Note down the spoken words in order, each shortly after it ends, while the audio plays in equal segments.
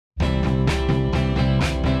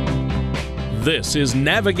This is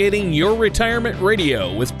Navigating Your Retirement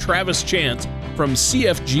Radio with Travis Chance from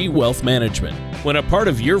CFG Wealth Management. When a part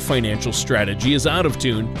of your financial strategy is out of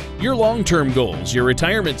tune, your long-term goals, your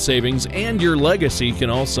retirement savings, and your legacy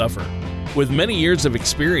can all suffer. With many years of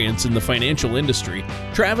experience in the financial industry,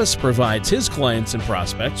 Travis provides his clients and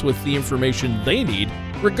prospects with the information they need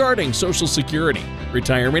regarding Social Security,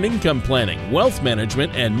 retirement income planning, wealth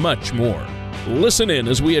management, and much more. Listen in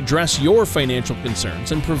as we address your financial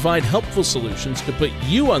concerns and provide helpful solutions to put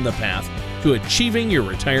you on the path to achieving your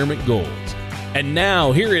retirement goals. And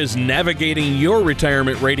now, here is Navigating Your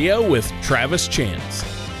Retirement Radio with Travis Chance.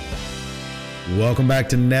 Welcome back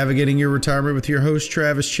to Navigating Your Retirement with your host,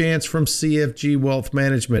 Travis Chance from CFG Wealth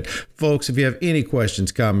Management. Folks, if you have any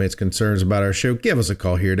questions, comments, concerns about our show, give us a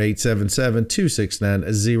call here at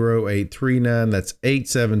 877-269-0839. That's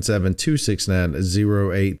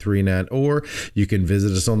 877-269-0839. Or you can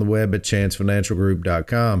visit us on the web at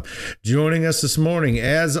chancefinancialgroup.com. Joining us this morning,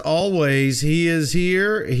 as always, he is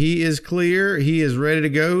here, he is clear, he is ready to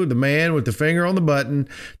go. The man with the finger on the button,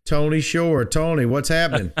 Tony Shore. Tony, what's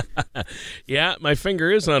happening? Yeah, my finger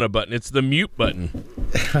is on a button. It's the mute button.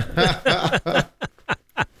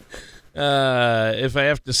 If I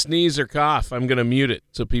have to sneeze or cough, I'm going to mute it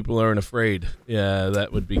so people aren't afraid. Yeah,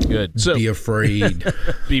 that would be good. So, be afraid.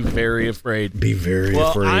 Be very afraid. Be very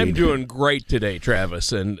afraid. Well, I'm doing great today,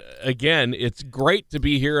 Travis. And again, it's great to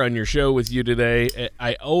be here on your show with you today.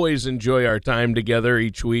 I always enjoy our time together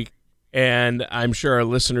each week. And I'm sure our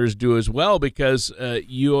listeners do as well, because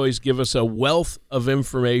you always give us a wealth of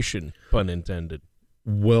information, pun intended.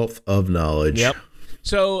 Wealth of knowledge. Yep.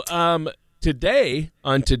 So today,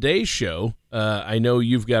 on today's show, I know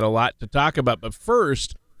you've got a lot to talk about, but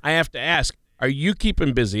first, I have to ask, are you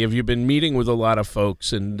keeping busy? Have you been meeting with a lot of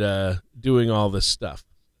folks and doing all this stuff?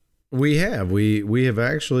 We have. We have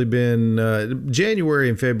actually been January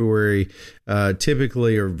and February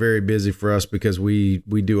typically are very busy for us because we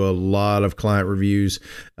do a lot of client reviews.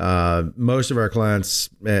 Most of our clients,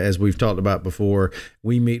 as we've talked about before,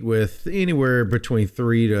 we meet with anywhere between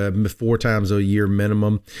 3 to 4 times a year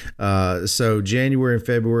minimum. So January and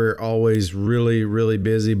February are always really, really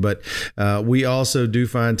busy, but we also do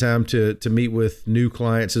find time to meet with new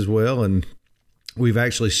clients as well. And we've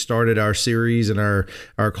actually started our series and our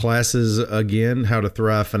classes again, How to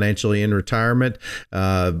Thrive Financially in Retirement.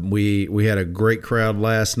 We had a great crowd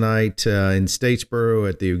last night in Statesboro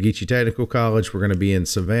at the Ogeechee Technical College. We're going to be in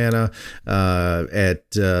Savannah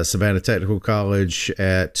at Savannah Technical College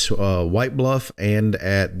at White Bluff and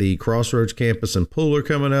at the Crossroads campus in Pooler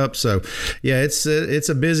coming up. So yeah, it's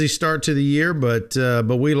a busy start to the year, but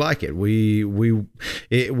we like it. We would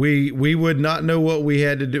not know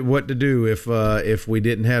what to do if we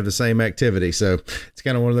didn't have the same activity. So it's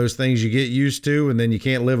kind of one of those things you get used to and then you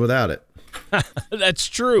can't live without it. That's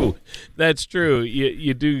true. That's true.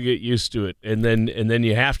 You do get used to it, and then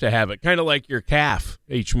you have to have it. Kind of like your calf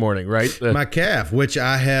each morning, right? My calf, which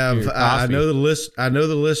I have. I know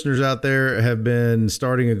the listeners out there have been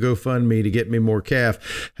starting a GoFundMe to get me more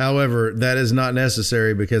calf. However, that is not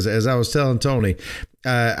necessary because, as I was telling Tony,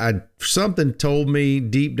 something told me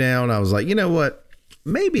deep down. I was like, you know what?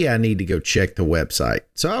 Maybe I need to go check the website.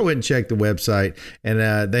 So I went and checked the website, and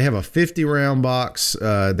they have a 50-round box.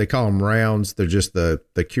 They call them rounds. They're just the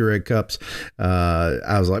Keurig cups.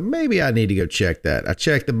 I was like, maybe I need to go check that. I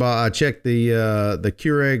checked the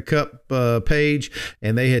Keurig cup page,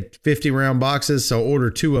 and they had 50-round boxes. So I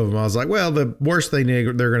ordered 2 of them. I was like, well, the worst thing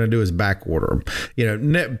they're going to do is back order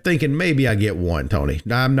them. Thinking maybe I get 1, Tony.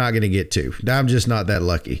 I'm not going to get 2. I'm just not that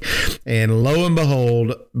lucky. And lo and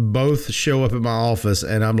behold, both show up at my office.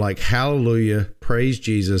 And I'm like, hallelujah, praise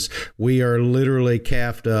Jesus. We are literally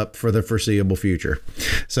calfed up for the foreseeable future.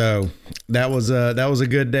 So that was a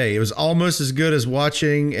good day. It was almost as good as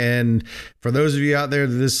watching. And for those of you out there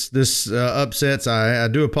that this upsets, I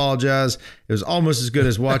do apologize. It was almost as good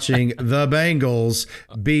as watching the Bengals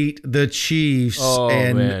beat the Chiefs. Oh,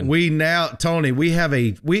 and man. we now, Tony, we have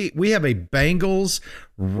a Bengals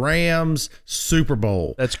Rams Super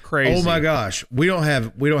Bowl. That's crazy. Oh my gosh. We don't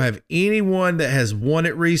have anyone that has won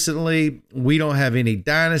it recently. We don't have any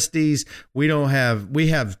dynasties. We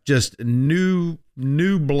have just new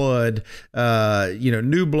blood,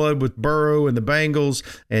 new blood with Burrow and the Bengals.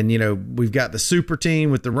 And, we've got the super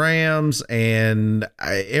team with the Rams, and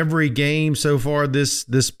every game so far this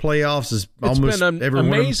playoffs is almost every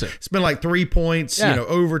amazing. It's been like 3 points,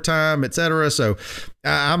 overtime, etc. So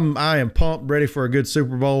I am pumped, ready for a good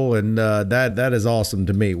Super Bowl, and that is awesome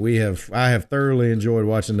to me. I have thoroughly enjoyed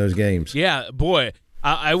watching those games. Yeah, boy.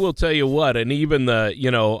 I will tell you what, and even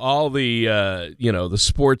all the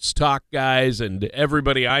sports talk guys and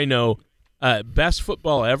everybody I know, best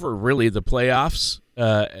football ever. Really, the playoffs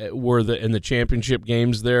were the championship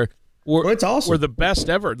games there. It's awesome. Were the best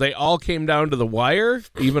ever. They all came down to the wire.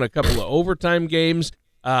 Even a couple of overtime games.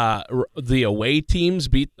 The away teams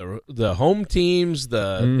beat the home teams.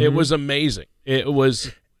 It was amazing. It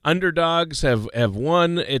was underdogs have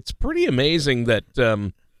won. It's pretty amazing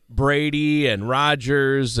that Brady and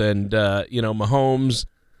Rodgers and Mahomes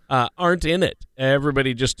aren't in it.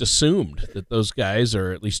 Everybody just assumed that those guys,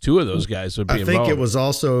 or at least two of those guys, would be involved. I think it was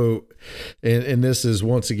also, and this is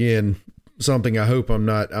once again something I hope I'm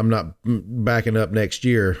not backing up next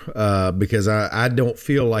year because I don't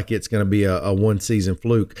feel like it's going to be a one season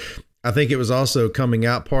fluke. I think it was also a coming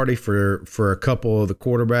out party for a couple of the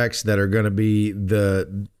quarterbacks that are going to be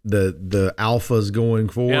the alphas going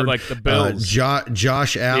forward. Yeah, like the Bills.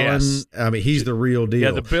 Josh Allen. Yes. I mean, he's the real deal. Yeah,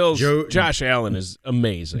 the Bills. Josh Allen is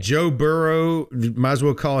amazing. Joe Burrow, might as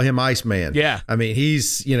well call him Iceman. Yeah. I mean,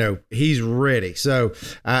 he's ready. So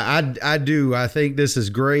I think this is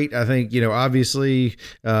great. I think, obviously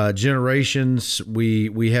generations,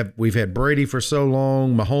 we've had Brady for so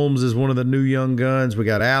long. Mahomes is one of the new young guns. We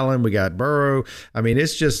got Allen, we got Burrow. I mean,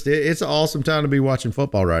 it's an awesome time to be watching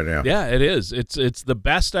football right now. Yeah, it is. It's the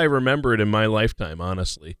best I remember it in my lifetime,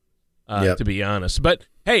 honestly, to be honest. But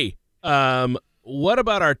hey, what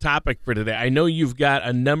about our topic for today? I know you've got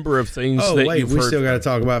a number of things you've heard. We still got to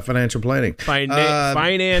talk about financial planning.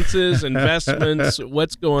 Finances, investments,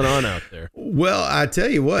 what's going on out there? Well, I tell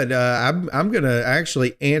you what, I'm going to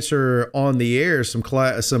actually answer on the air some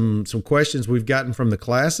questions we've gotten from the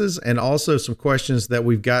classes and also some questions that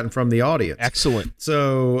we've gotten from the audience. Excellent.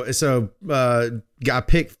 So I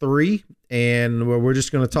picked 3, and we're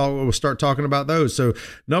just going to talk. We'll start talking about those. So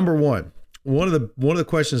number one of the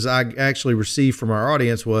questions I actually received from our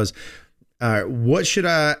audience was, what should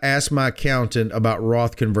I ask my accountant about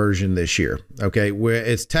Roth conversion this year? Okay, where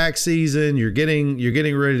it's tax season, you're getting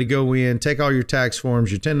ready to go in, take all your tax forms,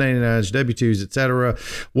 your 1099s, W-2s, etc.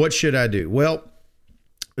 What should I do? Well,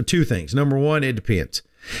 2 things. Number one, it depends.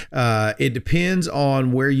 It depends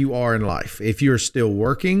on where you are in life. If you're still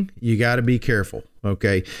working, you got to be careful.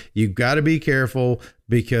 Okay, you've got to be careful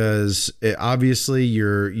because obviously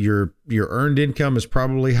your earned income is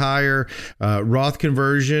probably higher. Roth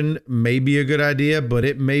conversion may be a good idea, but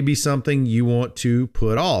it may be something you want to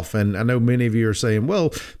put off. And I know many of you are saying,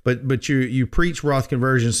 well, but you preach Roth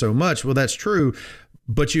conversion so much. Well, that's true.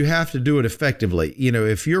 But you have to do it effectively.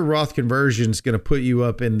 If your Roth conversion is going to put you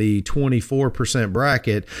up in the 24%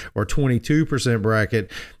 bracket or 22%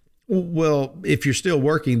 bracket, well, if you're still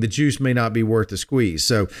working, the juice may not be worth the squeeze.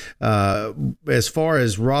 So as far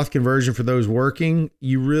as Roth conversion for those working,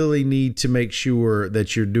 you really need to make sure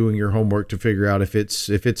that you're doing your homework to figure out if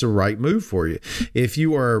it's a right move for you. If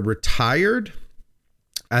you are retired,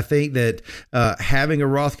 I think that having a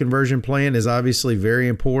Roth conversion plan is obviously very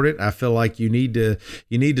important. I feel like you need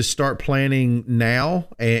to start planning now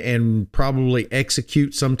and probably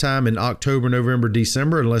execute sometime in October, November,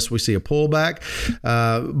 December, unless we see a pullback.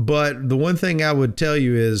 But the one thing I would tell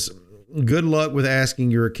you is good luck with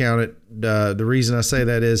asking your accountant. The reason I say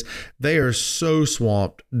that is they are so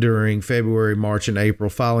swamped during February, March, and April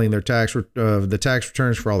filing their tax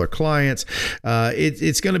returns for all their clients.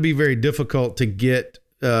 It's going to be very difficult to get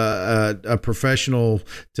a professional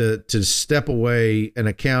to step away, an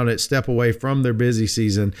accountant step away from their busy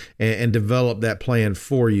season and develop that plan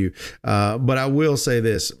for you. But I will say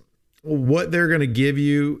this, what they're going to give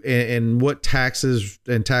you and what taxes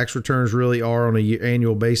and tax returns really are on an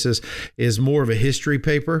annual basis is more of a history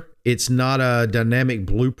paper. It's not a dynamic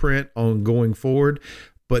blueprint on going forward,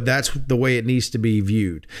 but that's the way it needs to be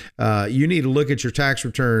viewed. You need to look at your tax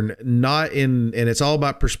return, and it's all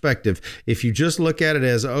about perspective. If you just look at it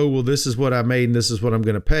as, oh, well, this is what I made and this is what I'm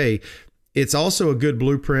going to pay, it's also a good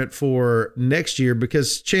blueprint for next year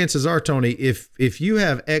because chances are, Tony, if you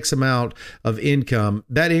have X amount of income,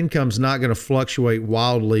 that income's not going to fluctuate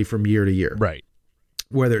wildly from year to year. Right.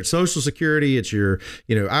 Whether it's Social Security, it's your,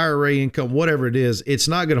 IRA income, whatever it is, it's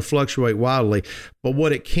not going to fluctuate wildly. But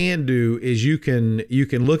what it can do is you can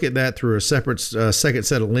look at that through a separate second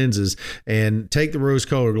set of lenses and take the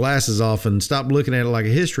rose-colored glasses off and stop looking at it like a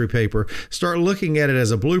history paper. Start looking at it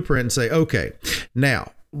as a blueprint and say, okay,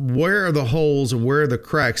 now, where are the holes and where are the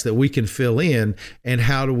cracks that we can fill in, and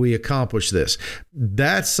how do we accomplish this?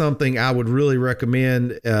 That's something I would really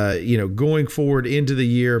recommend, going forward into the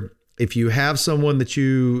year. If you have someone that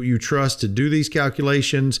you trust to do these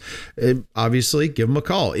calculations, obviously give them a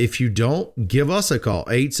call. If you don't, give us a call.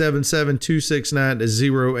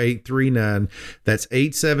 877-269-0839. That's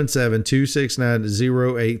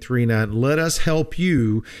 877-269-0839. Let us help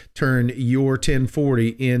you turn your 1040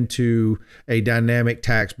 into a dynamic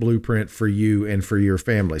tax blueprint for you and for your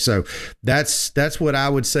family. So that's what I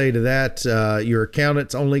would say to that. Your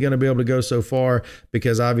accountant's only going to be able to go so far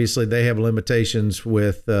because obviously they have limitations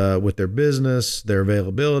with their business, their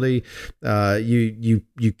availability. You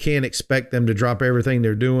can't expect them to drop everything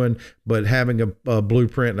they're doing, but having a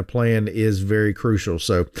blueprint and a plan is very crucial.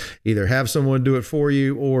 So either have someone do it for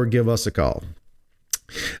you or give us a call.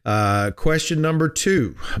 Question number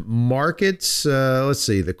 2, markets. Let's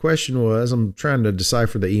see. The question was, I'm trying to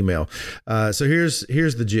decipher the email. So here's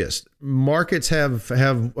the gist. Markets have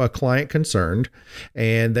a client concerned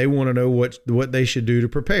and they want to know what they should do to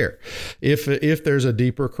prepare if there's a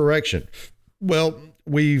deeper correction. Well,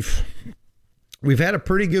 we've had a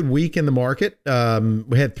pretty good week in the market.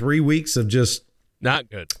 We had 3 weeks of just not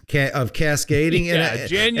good of cascading. Yeah,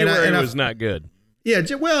 January was not good. Yeah,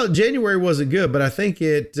 well, January wasn't good, but I think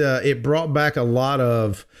it brought back a lot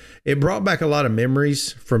of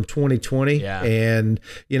memories from 2020. Yeah. And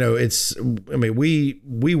we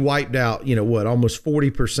wiped out almost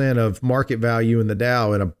 40% of market value in the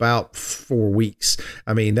Dow in about 4 weeks.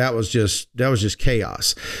 I mean, that was just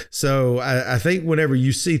chaos. So I think whenever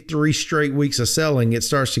you see 3 straight weeks of selling, it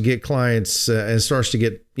starts to get clients and starts to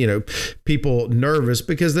get people nervous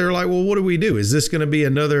because they're like, well, what do we do? Is this going to be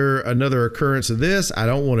another occurrence of this? I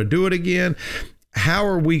don't want to do it again. How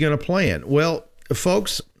are we going to plan? Well,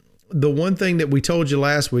 folks, the one thing that we told you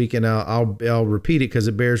last week, and I'll repeat it because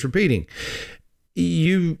it bears repeating.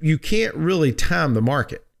 You can't really time the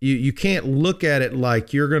market. You can't look at it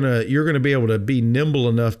like you're gonna be able to be nimble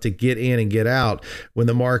enough to get in and get out when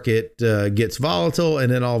the market gets volatile,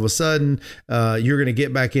 and then all of a sudden you're gonna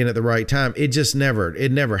get back in at the right time.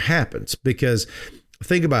 It never happens because.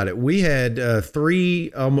 Think about it. We had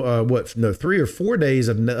 3 or 4 days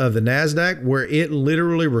of the NASDAQ where it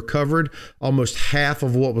literally recovered almost half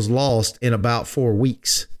of what was lost in about 4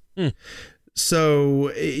 weeks.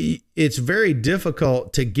 So it's very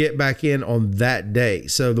difficult to get back in on that day.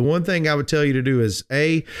 So the one thing I would tell you to do is,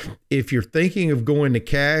 if you're thinking of going to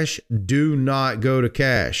cash, do not go to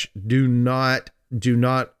cash. Do not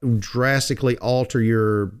drastically alter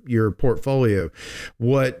your portfolio.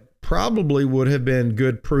 What probably would have been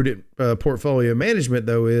good, prudent portfolio management,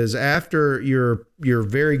 though, is after your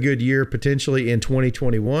very good year, potentially in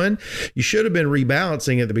 2021, you should have been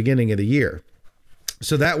rebalancing at the beginning of the year.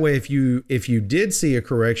 So that way, if you did see a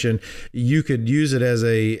correction, you could use it as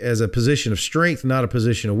a position of strength, not a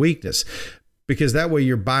position of weakness. Because that way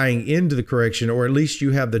you're buying into the correction, or at least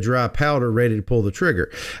you have the dry powder ready to pull the trigger.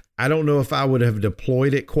 I don't know if I would have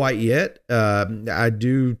deployed it quite yet. I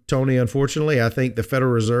do, Tony, unfortunately. I think the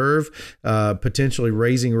Federal Reserve potentially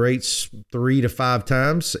raising rates 3 to 5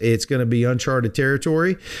 times. It's going to be uncharted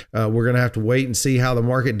territory. We're going to have to wait and see how the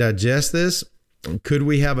market digests this. Could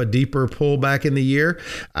we have a deeper pullback in the year?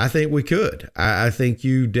 I think we could. I think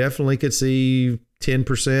you definitely could see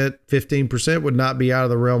 10%, 15% would not be out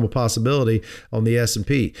of the realm of possibility on the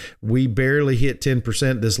S&P. We barely hit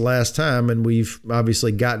 10% this last time, and we've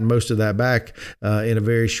obviously gotten most of that back in a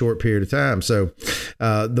very short period of time. So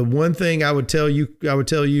the one thing I would tell you,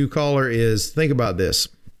 caller, is think about this.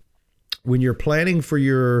 When you're planning for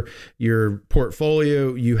your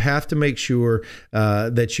portfolio, you have to make sure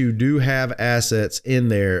that you do have assets in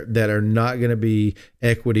there that are not going to be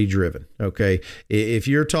equity driven. Okay. If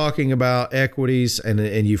you're talking about equities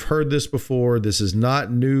and you've heard this before, this is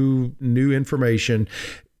not new information.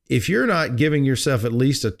 If you're not giving yourself at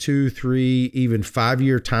least a 2, 3, even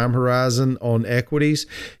 5-year time horizon on equities,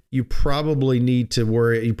 you probably need to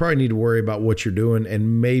worry about what you're doing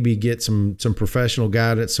and maybe get some professional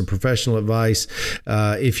guidance, some professional advice.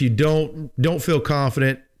 If you don't feel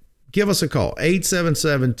confident, give us a call,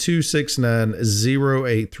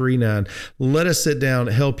 877-269-0839. Let us sit down,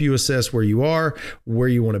 help you assess where you are, where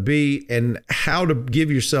you want to be, and how to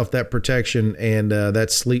give yourself that protection and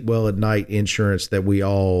that sleep well at night insurance that we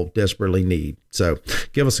all desperately need. So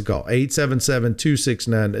give us a call,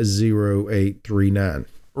 877-269-0839.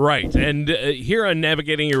 Right. And here on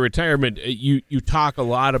Navigating Your Retirement, you talk a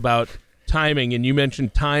lot about timing, and you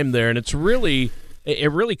mentioned time there, and it really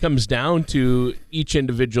comes down to each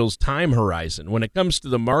individual's time horizon. When it comes to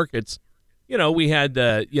the markets, we had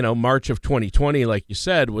March of 2020, like you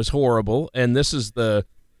said, was horrible, and this is the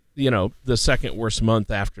second worst month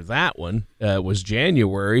after that one was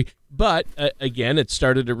January. But again, it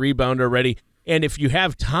started to rebound already. And if you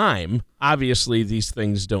have time, obviously these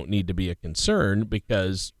things don't need to be a concern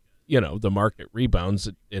because, the market rebounds.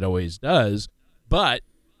 It always does. But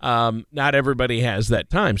not everybody has that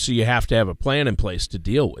time. So you have to have a plan in place to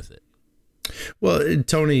deal with it. Well,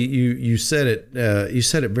 Tony, you said it. You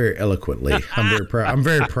said it very eloquently. I'm very proud. I'm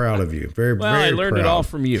very proud of you. Very well. Very I learned proud. It all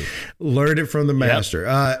from you. Learned it from the master.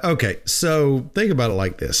 Yep. Okay, so think about it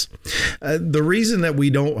like this: the reason that we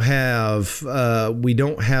don't have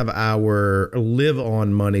our live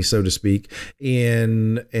on money, so to speak,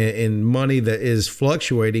 in money that is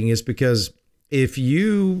fluctuating, is because if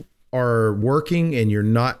you are working and you're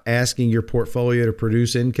not asking your portfolio to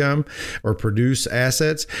produce income or produce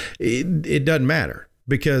assets, it doesn't matter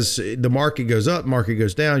because the market goes up, market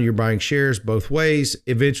goes down. You're buying shares both ways.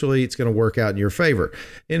 Eventually, it's going to work out in your favor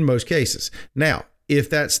in most cases. Now, if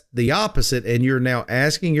that's the opposite and you're now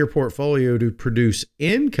asking your portfolio to produce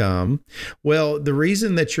income, well, the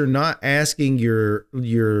reason that you're not asking your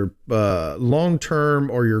long-term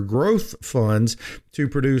or your growth funds to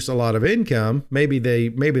produce a lot of income, maybe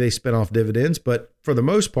they spin off dividends, but for the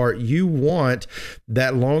most part, you want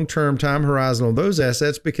that long-term time horizon on those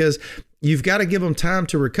assets because you've got to give them time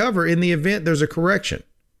to recover in the event there's a correction.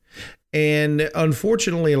 And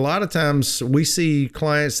unfortunately, a lot of times we see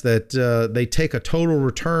clients that they take a total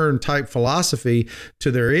return type philosophy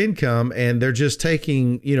to their income, and they're just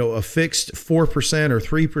taking, a fixed 4% or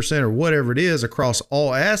 3% or whatever it is across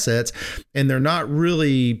all assets, and they're not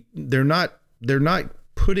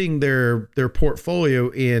putting their portfolio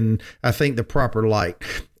in, I think, the proper light.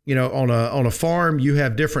 On a farm, you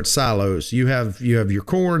have different silos. You have your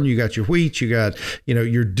corn, you got your wheat, you got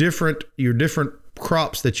your different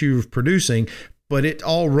crops that you're producing, but it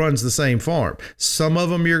all runs the same farm. Some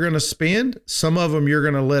of them you're going to spend, some of them you're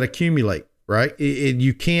going to let accumulate, right?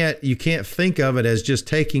 You can't think of it as just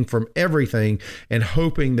taking from everything and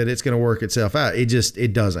hoping that it's going to work itself out.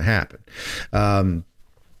 It doesn't happen.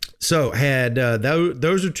 So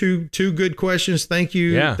those are two good questions. Thank you.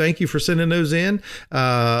 Yeah. Thank you for sending those in.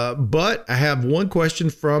 But I have one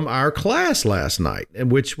question from our class last night,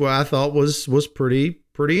 and which I thought was pretty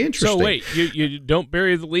interesting. So wait, you don't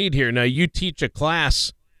bury the lead here. Now you teach a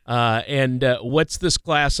class, and what's this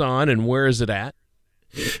class on, and where is it at?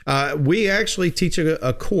 We actually teach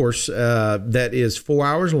a course that is 4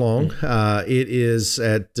 hours long. It is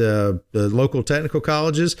at the local technical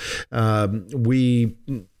colleges.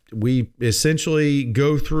 We essentially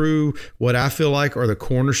go through what I feel like are the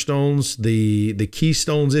cornerstones, the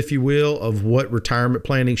keystones, if you will, of what retirement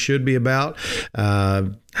planning should be about.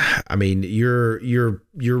 I mean, you're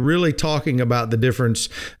really talking about the difference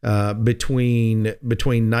between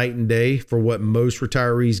night and day for what most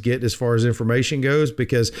retirees get as far as information goes,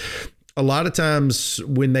 because a lot of times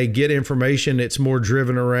when they get information, it's more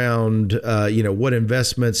driven around, what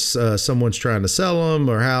investments someone's trying to sell them,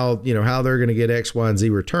 or how they're going to get X, Y, and Z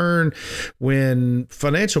return. When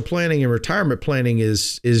financial planning and retirement planning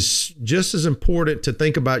is just as important to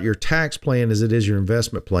think about your tax plan as it is your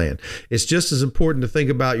investment plan. It's just as important to think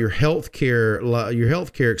about your healthcare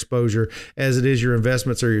exposure as it is your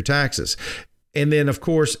investments or your taxes. And then, of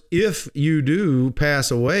course, if you do pass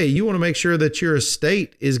away, you want to make sure that your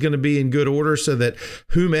estate is going to be in good order so that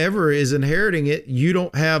whomever is inheriting it, you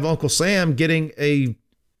don't have Uncle Sam getting a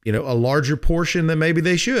larger portion than maybe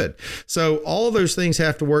they should. So all those things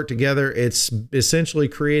have to work together. It's essentially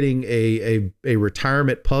creating a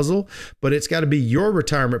retirement puzzle, but it's got to be your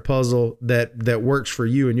retirement puzzle that works for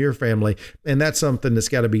you and your family. And that's something that's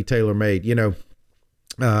got to be tailor-made.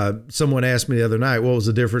 Someone asked me the other night, what was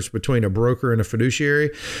the difference between a broker and a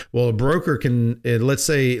fiduciary? Well, a broker can, let's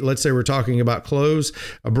say we're talking about clothes.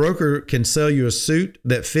 A broker can sell you a suit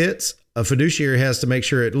that fits. A fiduciary has to make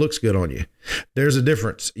sure it looks good on you. There's a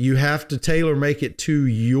difference. You have to tailor make it to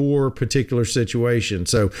your particular situation.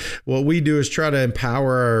 So what we do is try to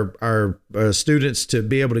empower our students to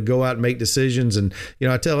be able to go out and make decisions. And,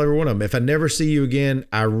 I tell every one of them, if I never see you again,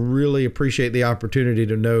 I really appreciate the opportunity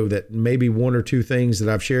to know that maybe one or two things that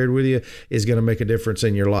I've shared with you is going to make a difference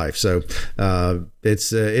in your life. So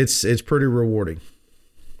it's pretty rewarding.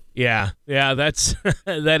 Yeah,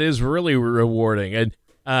 that is really rewarding. And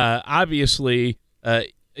obviously,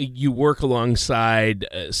 you work alongside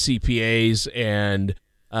CPAs and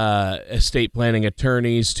estate planning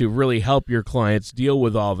attorneys to really help your clients deal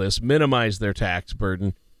with all this, minimize their tax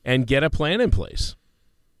burden, and get a plan in place.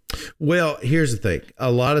 Well, here's the thing. A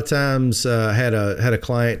lot of times I had a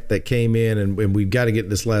client that came in, and we've got to get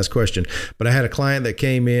this last question, but I had a client that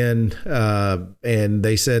came in and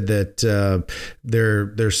they said that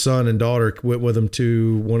their son and daughter went with them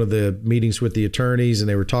to one of the meetings with the attorneys, and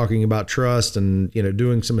they were talking about trust and,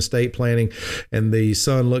 doing some estate planning. And the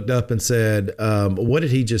son looked up and said, what did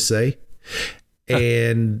he just say?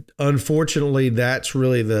 And unfortunately, that's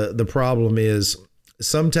really the problem is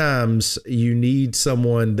sometimes you need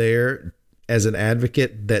someone there as an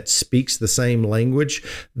advocate that speaks the same language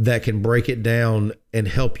that can break it down and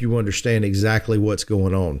help you understand exactly what's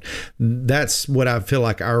going on. That's what I feel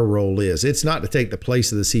like our role is. It's not to take the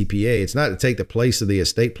place of the CPA. It's not to take the place of the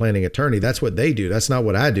estate planning attorney. That's what they do. That's not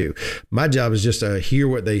what I do. My job is just to hear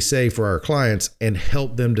what they say for our clients and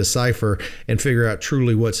help them decipher and figure out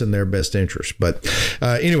truly what's in their best interest. But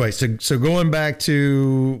anyway, so going back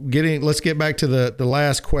to let's get back to the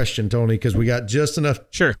last question, Tony, because we got just enough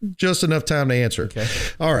time to answer. Okay.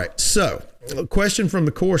 All right. So a question from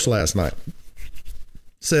the course last night.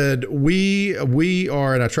 Said we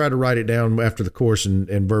are, and I tried to write it down after the course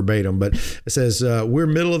and verbatim, but it says we're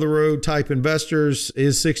middle of the road type investors.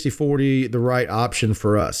 Is 60/40 the right option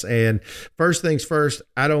for us? And first things first,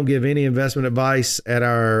 I don't give any investment advice at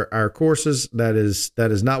our courses. That is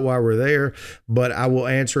not why we're there, but I will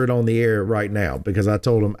answer it on the air right now because I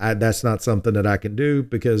told them that's not something that I can do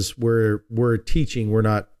because we're teaching.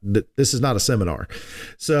 This is not a seminar.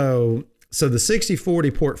 So the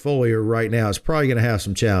 60/40 portfolio right now is probably going to have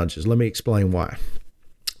some challenges. Let me explain why.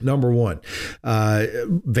 Number one,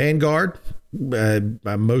 Vanguard.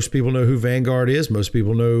 Most people know who Vanguard is. Most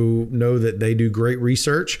people know that they do great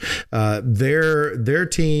research. Their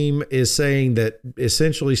team is saying that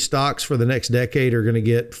essentially stocks for the next decade are going to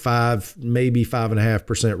get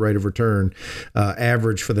 5.5% rate of return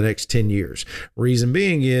average for the next 10 years. Reason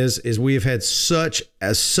being is we have had such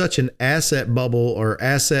an asset bubble or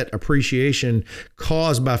asset appreciation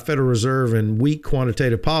caused by Federal Reserve and weak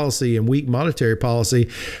quantitative policy and weak monetary policy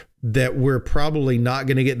that we're probably not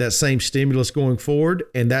going to get that same stimulus going forward.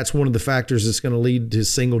 And that's one of the factors that's going to lead to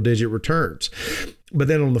single digit returns. But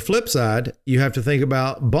then on the flip side, you have to think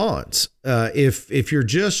about bonds. If you're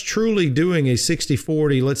just truly doing a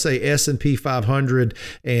 60/40, let's say S&P 500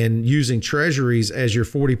 and using treasuries as your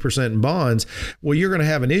 40% in bonds, well, you're going to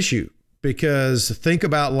have an issue because think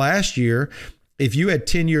about last year. If you had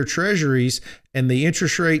 10-year treasuries and the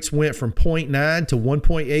interest rates went from 0.9 to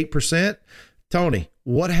 1.8%, Tony,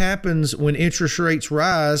 what happens when interest rates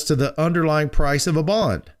rise to the underlying price of a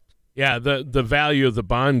bond? Yeah, the value of the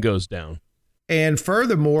bond goes down. And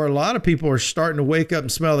furthermore, a lot of people are starting to wake up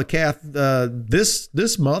and smell the calf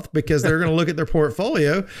this month because they're going to look at their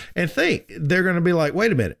portfolio and think they're going to be like,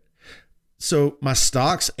 wait a minute. So my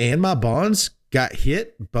stocks and my bonds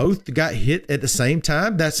both got hit at the same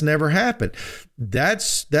time. That's never happened.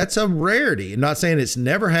 That's a rarity. I'm not saying it's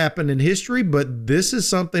never happened in history, but this is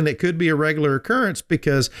something that could be a regular occurrence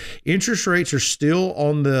because interest rates are still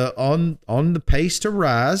on the pace to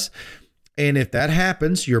rise. And if that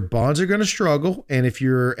happens, your bonds are going to struggle. And if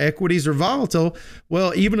your equities are volatile,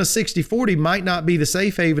 well, even a 60/40 might not be the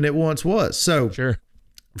safe haven it once was. So sure.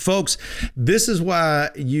 Folks, this is why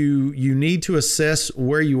you need to assess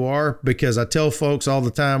where you are, because I tell folks all the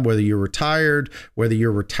time, whether you're retired, whether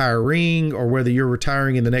you're retiring, or whether you're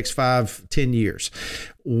retiring in the next 5-10 years,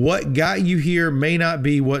 what got you here may not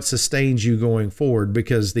be what sustains you going forward,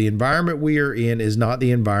 because the environment we are in is not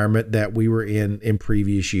the environment that we were in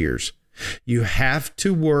previous years. You have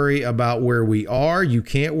to worry about where we are. You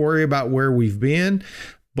can't worry about where we've been.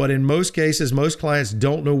 But in most cases, most clients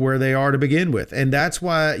don't know where they are to begin with. And that's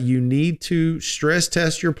why you need to stress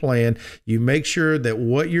test your plan. You make sure that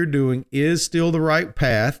what you're doing is still the right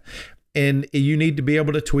path. And you need to be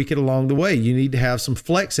able to tweak it along the way. You need to have some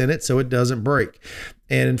flex in it so it doesn't break.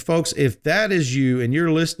 And folks, if that is you and you're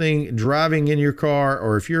listening, driving in your car,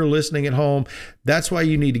 or if you're listening at home, that's why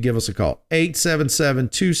you need to give us a call.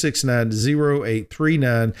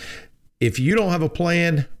 877-269-0839. If you don't have a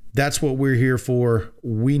plan, that's what we're here for.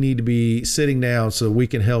 We need to be sitting down so we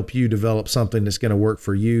can help you develop something that's going to work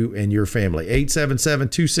for you and your family.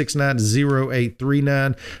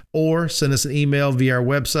 877-269-0839, or send us an email via our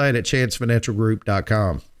website at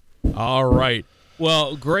chancefinancialgroup.com. All right.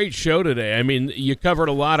 Well, great show today. I mean, you covered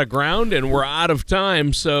a lot of ground and we're out of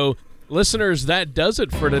time. So listeners, that does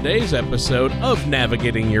it for today's episode of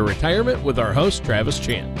Navigating Your Retirement with our host, Travis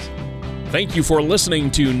Chance. Thank you for listening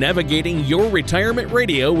to Navigating Your Retirement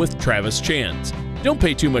Radio with Travis Chance. Don't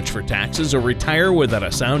pay too much for taxes or retire without a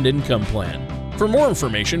sound income plan. For more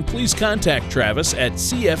information, please contact Travis at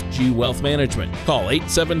CFG Wealth Management. Call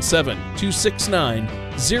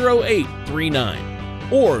 877-269-0839.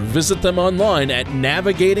 or visit them online at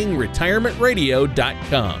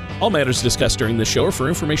navigatingretirementradio.com. All matters discussed during this show are for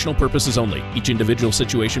informational purposes only. Each individual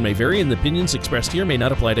situation may vary, and the opinions expressed here may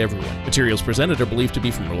not apply to everyone. Materials presented are believed to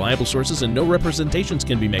be from reliable sources, and no representations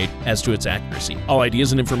can be made as to its accuracy. All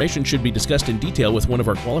ideas and information should be discussed in detail with one of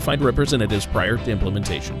our qualified representatives prior to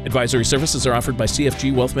implementation. Advisory services are offered by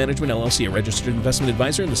CFG Wealth Management, LLC, a registered investment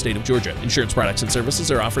advisor in the state of Georgia. Insurance products and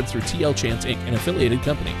services are offered through TL Chance, Inc., an affiliated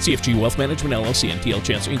company. CFG Wealth Management, LLC, and TL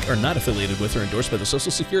Chance, Inc. are not affiliated with or endorsed by the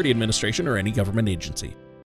Social Security Administration or any government agency.